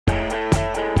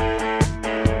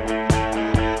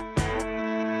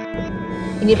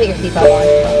You need to put your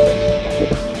seatbelt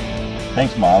on.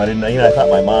 Thanks, Mom. I didn't. I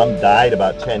thought my mom died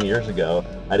about 10 years ago.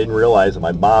 I didn't realize that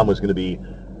my mom was going to be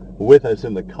with us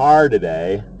in the car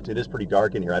today. It is pretty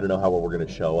dark in here. I don't know how well we're going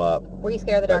to show up. Were you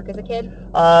scared of the dark as a kid?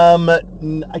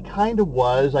 I kind of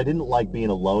was. I didn't like being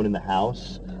alone in the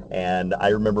house. And I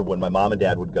remember when my mom and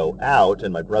dad would go out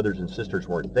and my brothers and sisters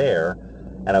weren't there,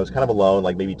 and I was kind of alone,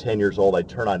 like maybe 10 years old, I'd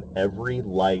turn on every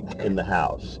light in the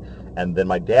house. And then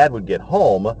my dad would get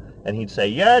home and he'd say,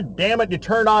 yeah, damn it, you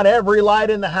turned on every light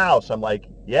in the house. I'm like,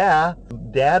 yeah.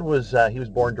 Dad was, he was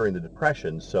born during the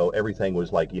Depression, so everything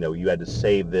was like, you had to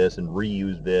save this and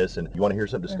reuse this. And you want to hear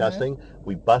something disgusting?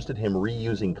 We busted him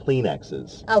reusing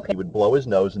Kleenexes. Okay. He would blow his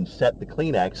nose and set the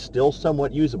Kleenex, still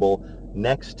somewhat usable,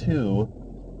 next to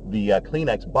the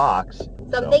Kleenex box.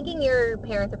 So I'm thinking your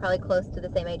parents are probably close to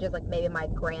the same age as like maybe my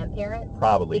grandparents.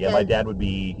 Probably, yeah. My dad would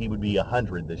be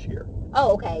 100 this year.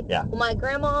 Oh, okay. Yeah. Well, my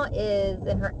grandma is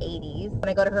in her 80s. When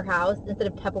I go to her house, instead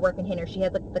of Tupperware containers, she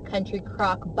has like the country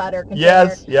crock butter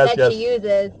container that she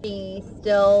uses. She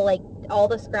still, like, all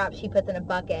the scraps she puts in a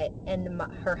bucket, and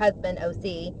her husband,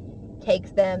 OC,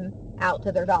 takes them out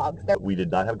to their dogs. We did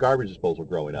not have garbage disposal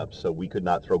growing up, so we could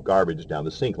not throw garbage down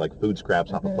the sink, like food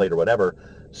scraps off a plate or whatever.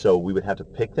 So we would have to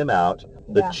pick them out.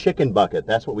 The chicken bucket,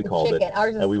 that's what we called it.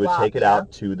 And we would take it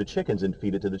out to the chickens and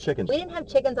feed it to the chickens. We didn't have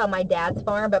chickens on my dad's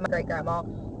farm, but my great-grandma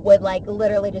would like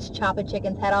literally just chop a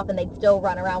chicken's head off and they'd still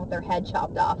run around with their head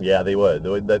chopped off. Yeah, they would.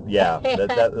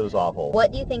 That was awful.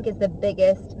 What do you think is the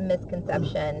biggest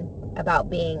misconception about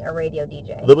being a radio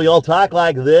DJ? That we all talk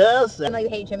like this. I know you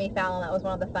hate Jimmy Fallon. That was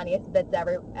one of the funniest bits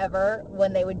ever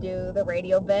when they would do the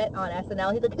radio bit on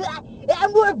SNL. He's like,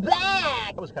 and we're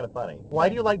back! That was kind of funny. Why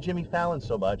do you like Jimmy Fallon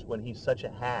so much when he's such a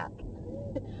hack?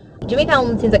 Jimmy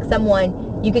Fallon seems like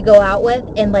someone you could go out with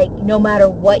and like no matter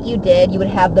what you did, you would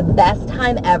have the best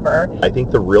time ever. I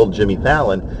think the real Jimmy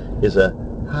Fallon is a,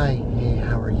 hi, hey,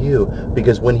 how are you?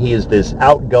 Because when he is this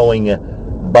outgoing,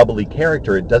 bubbly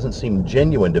character, it doesn't seem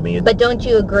genuine to me. But don't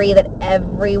you agree that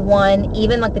everyone,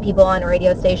 even like the people on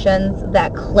radio stations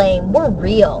that claim we're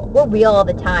real all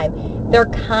the time, they're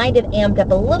kind of amped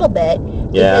up a little bit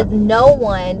because no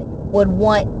one would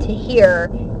want to hear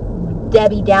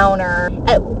Debbie Downer.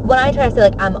 When I try to say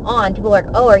like I'm on, people are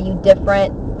like, oh, are you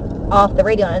different off the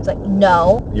radio? And it's like,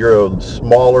 no. You're a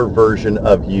smaller version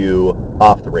of you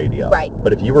off the radio. Right.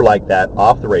 But if you were like that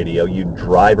off the radio, you'd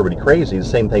drive everybody crazy. The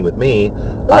same thing with me.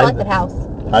 I like that house.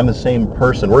 I'm the same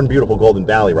person. We're in beautiful Golden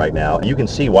Valley right now. You can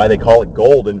see why they call it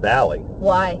Golden Valley.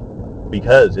 Why?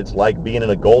 Because it's like being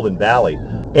in a Golden Valley.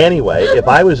 Anyway, if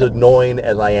I was annoying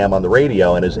as I am on the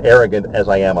radio and as arrogant as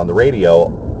I am on the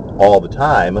radio all the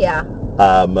time,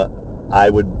 I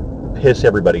would piss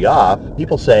everybody off.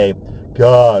 People say,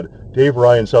 God, Dave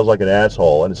Ryan sounds like an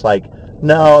asshole. And it's like,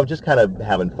 no, I'm just kind of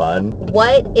having fun.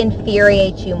 What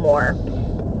infuriates you more?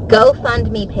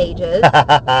 GoFundMe pages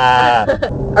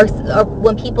or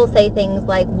when people say things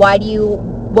like, why do you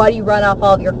run off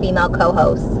all of your female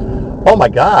co-hosts? Oh my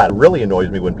God, it really annoys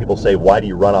me when people say, why do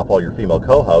you run off all your female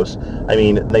co-hosts? I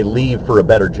mean, they leave for a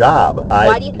better job.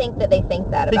 Why do you think that they think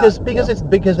that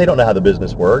because they don't know how the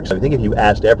business works. I think if you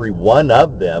asked every one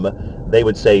of them, they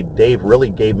would say, Dave really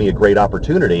gave me a great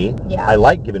opportunity. Yeah. I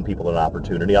like giving people an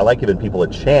opportunity. I like giving people a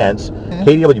chance.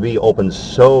 KDWB opens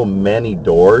so many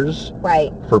doors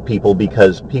for people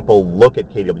because people look at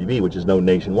KDWB, which is known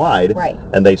nationwide,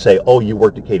 and they say, oh, you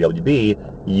worked at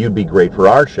KDWB, you'd be great for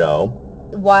our show.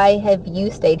 Why have you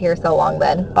stayed here so long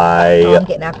then? I'm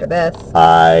getting after this.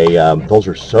 Those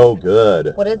are so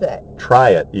good. What is it?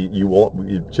 Try it. You won't.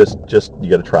 You got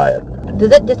to try it.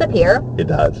 Does it disappear? It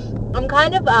does. I'm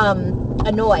kind of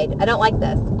annoyed. I don't like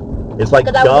this. It's like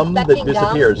gum that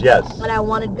disappears. Yes. And I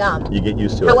wanted gum. You get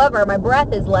used to it. However, my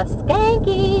breath is less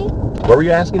skanky. What were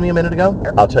you asking me a minute ago?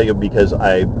 I'll tell you, because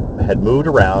I had moved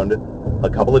around a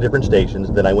couple of different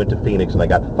stations. Then I went to Phoenix and I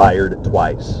got fired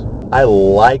twice. I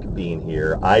like being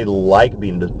here. I like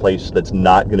being in a place that's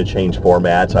not going to change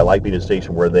formats. I like being in a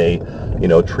station where they,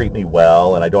 treat me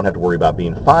well and I don't have to worry about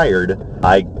being fired.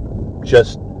 I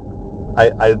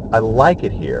like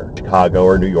it here. Chicago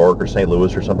or New York or St.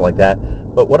 Louis or something like that.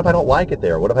 But what if I don't like it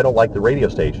there? What if I don't like the radio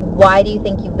station? Why do you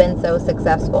think you've been so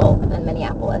successful in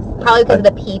Minneapolis? Probably because of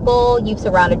the people you've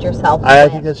surrounded yourself with. I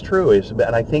think that's true.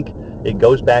 And I think it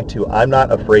goes back to I'm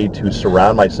not afraid to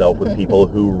surround myself with people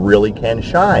who really can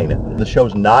shine. The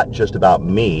show's not just about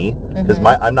me, because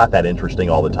I'm not that interesting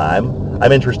all the time.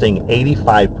 I'm interesting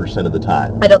 85% of the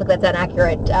time. I don't think that's an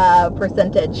accurate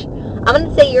percentage. I'm going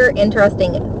to say you're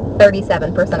interesting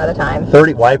 37% of the time.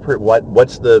 30? Why?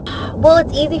 What's the... Well,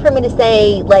 it's easy for me to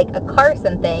say like a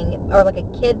Carson thing or like a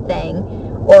kid thing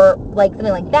or like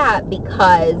something like that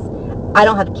because I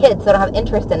don't have kids, so I don't have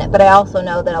interest in it. But I also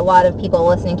know that a lot of people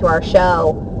listening to our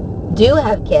show do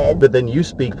have kids. But then you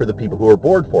speak for the people who are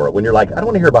bored for it. When you're like, I don't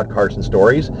want to hear about Carson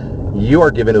stories, you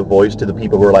are giving a voice to the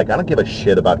people who are like, I don't give a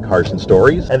shit about Carson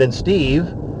stories. And then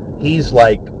Steve, he's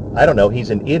like, I don't know, he's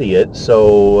an idiot,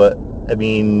 so, I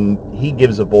mean, he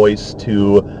gives a voice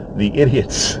to the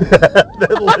idiots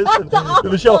that listen to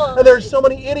the show. And there's so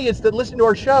many idiots that listen to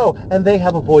our show, and they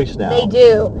have a voice now. They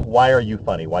do. Why are you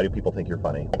funny? Why do people think you're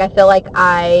funny? I feel like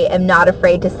I am not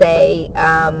afraid to say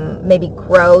maybe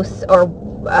gross or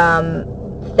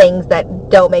things that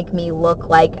don't make me look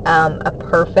like a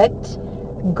perfect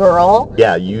girl.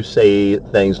 Yeah, you say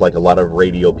things like a lot of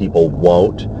radio people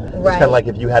won't. Right. It's kind of like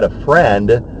if you had a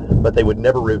friend, but they would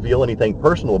never reveal anything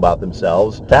personal about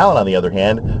themselves. Fallon, on the other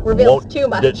hand, reveals too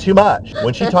much. Too much.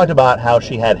 When she talked about how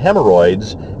she had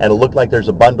hemorrhoids and it looked like there's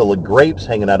a bundle of grapes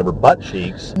hanging out of her butt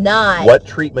cheeks. Nice. What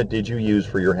treatment did you use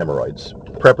for your hemorrhoids?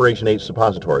 Preparation H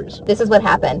suppositories. This is what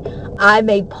happened. I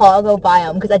made Paul go buy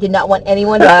them because I did not want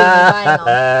anyone to see me buy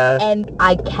them. And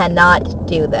I cannot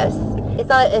do this.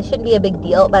 It shouldn't be a big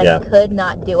deal, but yeah. I could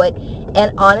not do it.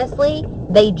 And honestly,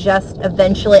 they just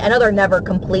eventually, I know they're never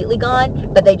completely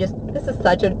gone, but this is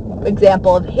such an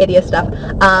example of hideous stuff.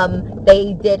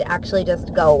 They did actually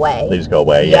just go away. They just go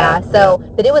away, yeah.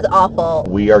 But it was awful.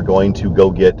 We are going to go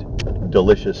get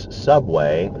delicious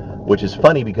Subway, which is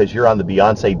funny because you're on the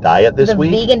Beyonce diet this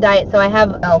week. The vegan diet, so I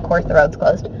have, of course the road's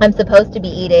closed. I'm supposed to be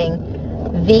eating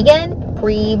vegan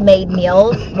pre-made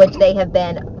meals, which they have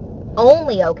been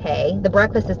only okay. The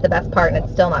breakfast is the best part and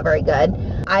it's still not very good.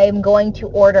 I am going to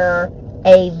order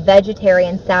a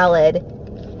vegetarian salad,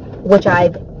 which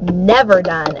I've never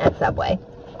done at Subway.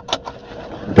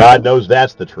 God knows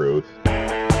that's the truth. Is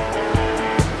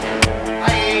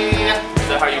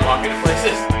that how you walk into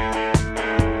places?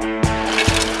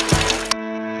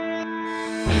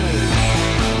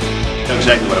 I know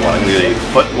exactly what I want. I'm going to get a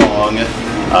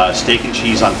foot-long steak and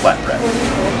cheese on flatbread.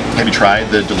 Have you tried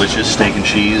the delicious steak and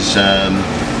cheese?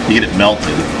 You get it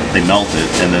melted. They melt it,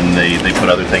 and then they put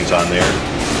other things on there,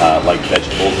 like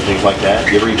vegetables and things like that.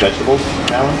 You ever eat vegetables,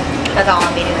 Alan? That's all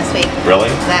I'm eating this week. Really?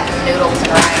 That and noodles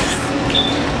and rice.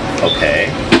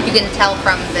 Okay. You can tell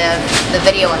from the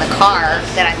video in the car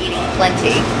that I'm eating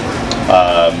plenty.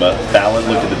 Fallon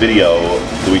looked at the video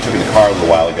that we took in the car a little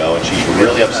while ago, and she's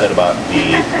really upset about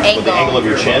the angle of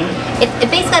your chin. It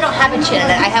basically, I don't have a chin in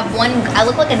it. I have one. I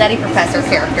look like a Nutty Professor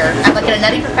character. I'm like in a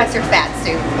Nutty Professor fat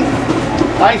suit.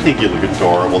 I think you look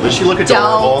adorable. Does she look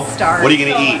adorable? Don't start. What are you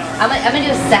gonna eat? I'm gonna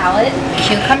do a salad: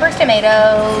 cucumbers,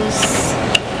 tomatoes,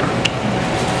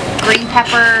 green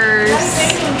peppers,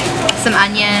 some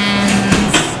onions.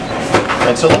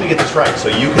 And so let me get this right. So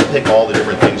you can pick all the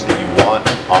different things that you want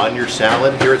on your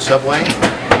salad here at Subway.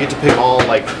 You get to pick all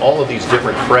of these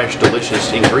different fresh,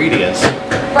 delicious ingredients.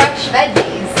 Fresh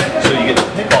veggies. So you get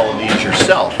to pick all of these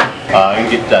yourself. You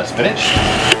can get spinach,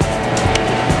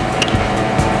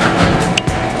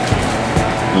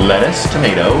 lettuce,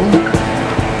 tomato.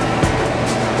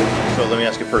 So let me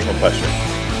ask you a personal question.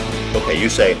 Okay, you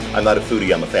say, I'm not a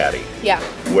foodie, I'm a fatty. Yeah.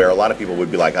 Where a lot of people would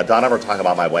be like, I don't ever talk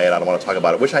about my weight, I don't want to talk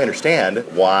about it, which I understand.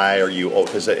 Why are you,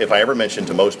 because if I ever mention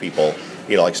to most people,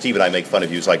 you know, like Steve and I make fun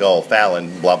of you, it's like, oh,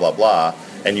 Fallon, blah, blah, blah,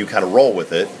 and you kind of roll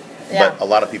with it, yeah. But a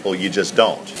lot of people, you just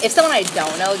don't. If someone I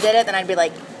don't know did it, then I'd be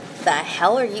like, the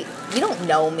hell are you? You don't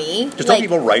know me. Just don't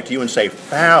people write to you and say,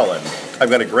 Fallon, I've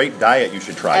got a great diet you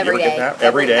should try. Every day. Get that?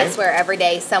 Every day? I swear, every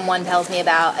day someone tells me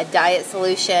about a diet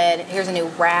solution. Here's a new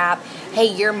wrap.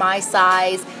 Hey, you're my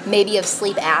size. Maybe you have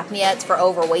sleep apnea. It's for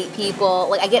overweight people.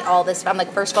 Like, I get all this. I'm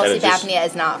like, first of all, sleep apnea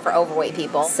is not for overweight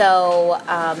people. So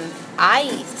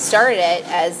I started it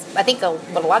as, I think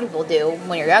what a lot of people do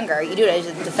when you're younger. You do it as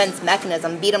a defense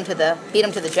mechanism. Beat them to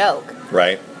the joke.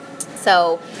 Right.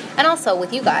 So, and also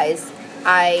with you guys,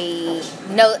 I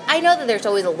know that there's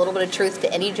always a little bit of truth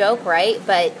to any joke, right?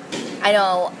 But I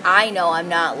know I'm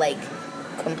not like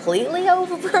completely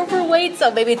overweight,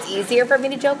 so maybe it's easier for me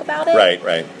to joke about it.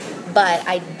 Right. But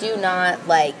I do not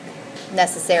like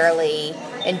necessarily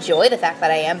enjoy the fact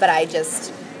that I am, but I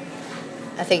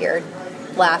figured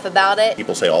laugh about it.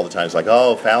 People say all the time, it's like,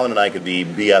 oh, Fallon and I could be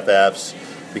BFFs,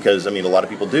 because I mean, a lot of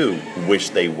people do wish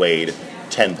they weighed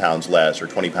 10 pounds less or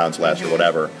 20 pounds less or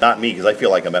whatever. Not me, because I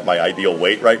feel like I'm at my ideal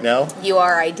weight right now. You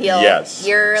are ideal. Yes.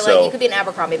 You're like, you could be an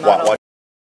Abercrombie model.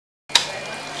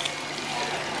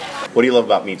 What do you love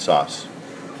about meat sauce?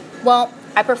 Well,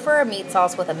 I prefer a meat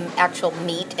sauce with an actual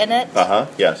meat in it.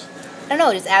 Yes. I don't know,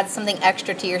 it just adds something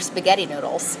extra to your spaghetti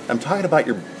noodles. I'm talking about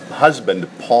your husband,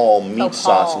 Paul Meat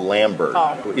Sauce Lambert.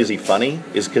 Paul. Is he funny?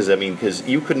 Because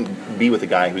you couldn't be with a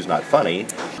guy who's not funny.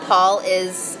 Paul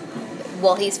is,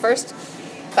 well, he's first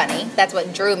funny. That's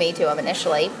what drew me to him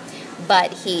initially.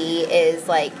 But he is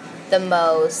like the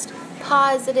most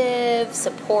positive,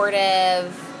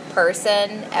 supportive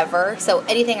person ever. So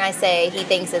anything I say, he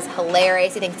thinks is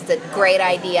hilarious. He thinks it's a great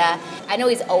idea. I know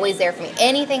he's always there for me.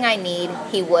 Anything I need,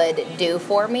 he would do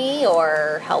for me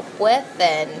or help with.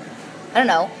 And I don't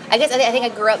know. I guess I think I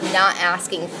grew up not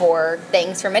asking for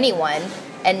things from anyone,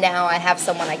 and now I have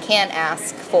someone I can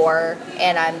ask for,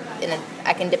 and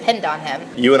I can depend on him.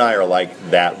 You and I are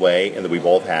like that way, and that we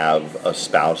both have a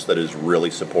spouse that is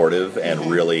really supportive and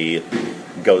really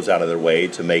goes out of their way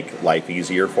to make life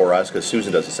easier for us, because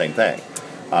Susan does the same thing.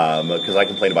 Because I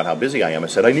complain about how busy I am. I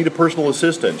said, I need a personal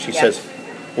assistant. She says,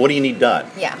 what do you need done?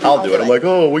 Yeah, I'll do it. I'm like,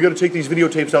 oh, we got to take these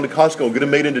videotapes down to Costco and get them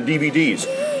made into DVDs.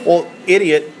 Well,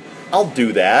 idiot, I'll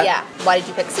do that. Yeah. Why did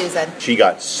you pick Susan? She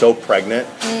got so pregnant.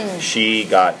 She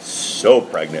got so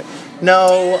pregnant.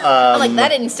 No. I'm like, that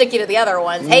didn't stick you to the other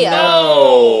ones. Hey,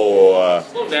 no.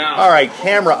 Slow down. All right,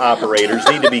 camera operators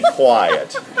need to be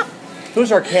quiet.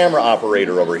 Who's our camera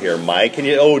operator over here, Mike? Can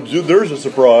you? Oh, dude, there's a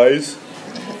surprise.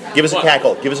 Give us a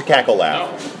cackle. Give us a cackle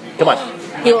laugh. Come on.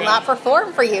 He will not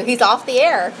perform for you. He's off the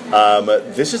air.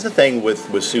 This is the thing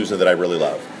with Susan that I really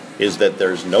love, is that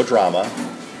there's no drama.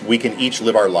 We can each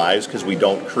live our lives because we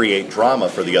don't create drama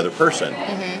for the other person.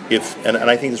 And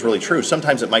I think it's really true.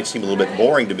 Sometimes it might seem a little bit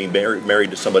boring to be married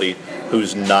to somebody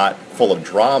who's not full of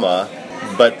drama,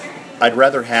 but I'd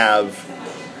rather have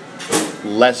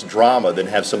less drama than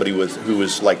have somebody who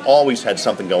is like always had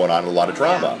something going on, a lot of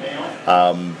drama.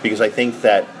 Because I think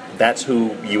that's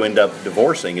who you end up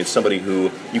divorcing, is somebody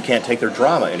who you can't take their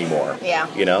drama anymore.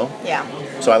 Yeah. You know? Yeah.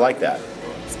 So I like that.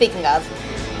 Speaking of.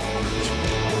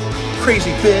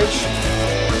 Crazy bitch.